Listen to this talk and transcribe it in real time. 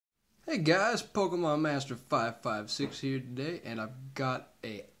Hey guys, Pokemon Master 556 here today, and I've got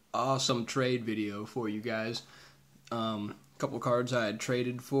a awesome trade video for you guys. Couple cards I had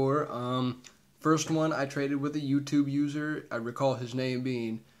traded for. First one I traded with a YouTube user. I recall his name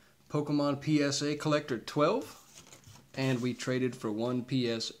being Pokemonpsacollector12, and we traded for one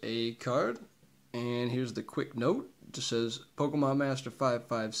PSA card. And here's the quick note. It just says, Pokemon Master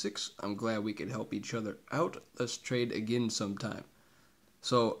 556, I'm glad we could help each other out. Let's trade again sometime.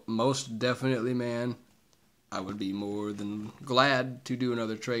 So, most definitely, man, I would be more than glad to do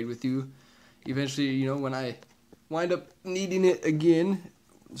another trade with you. Eventually, you know, when I wind up needing it again,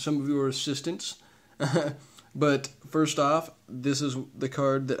 some of your assistance. But first off, this is the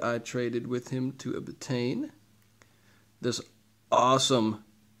card that I traded with him to obtain. This awesome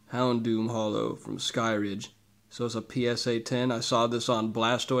Houndoom Holo from Skyridge. So it's a PSA 10. I saw this on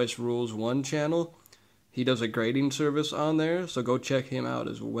Blastoise Rules 1 channel. He does a grading service on there, so go check him out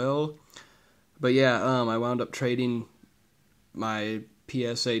as well. But yeah, I wound up trading my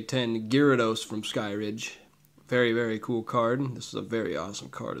PSA 10 Gyarados from Skyridge. Very, very cool card. This is a very awesome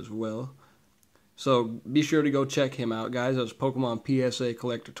card as well. So be sure to go check him out, guys. That's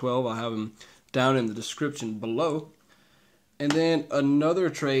Pokemonpsacollector12. I'll have him down in the description below. And then another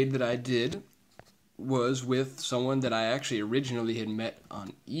trade that I did was with someone that I actually originally had met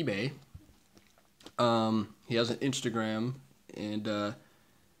on eBay. He has an Instagram, and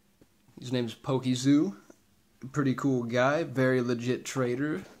his name is Pokezoo. Pretty cool guy, very legit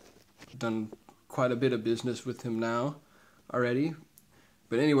trader. Done quite a bit of business with him now already.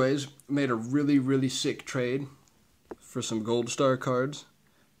 But anyways, made a really, really sick trade for some Gold Star cards.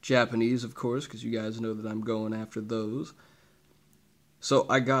 Japanese, of course, because you guys know that I'm going after those. So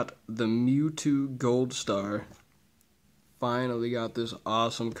I got the Mewtwo Gold Star. Finally got this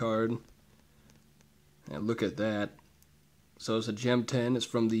awesome card. And look at that. So it's a Gem 10. It's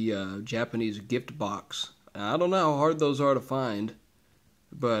from the Japanese gift box. I don't know how hard those are to find,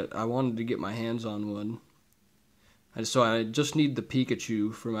 but I wanted to get my hands on one. So I just need the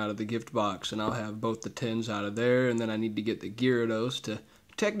Pikachu from out of the gift box, and I'll have both the 10s out of there, and then I need to get the Gyarados to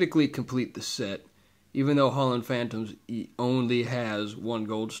technically complete the set, even though Holland Phantoms only has one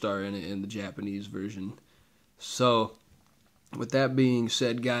Gold Star in it in the Japanese version. So, with that being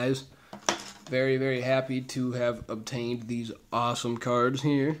said, guys, very, very happy to have obtained these awesome cards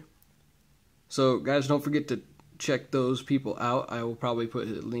here. So, guys, don't forget to check those people out. I will probably put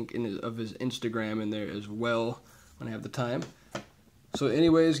a link of his Instagram in there as well when I have the time. So,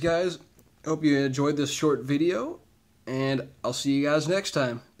 anyways, guys, hope you enjoyed this short video, and I'll see you guys next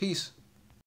time. Peace.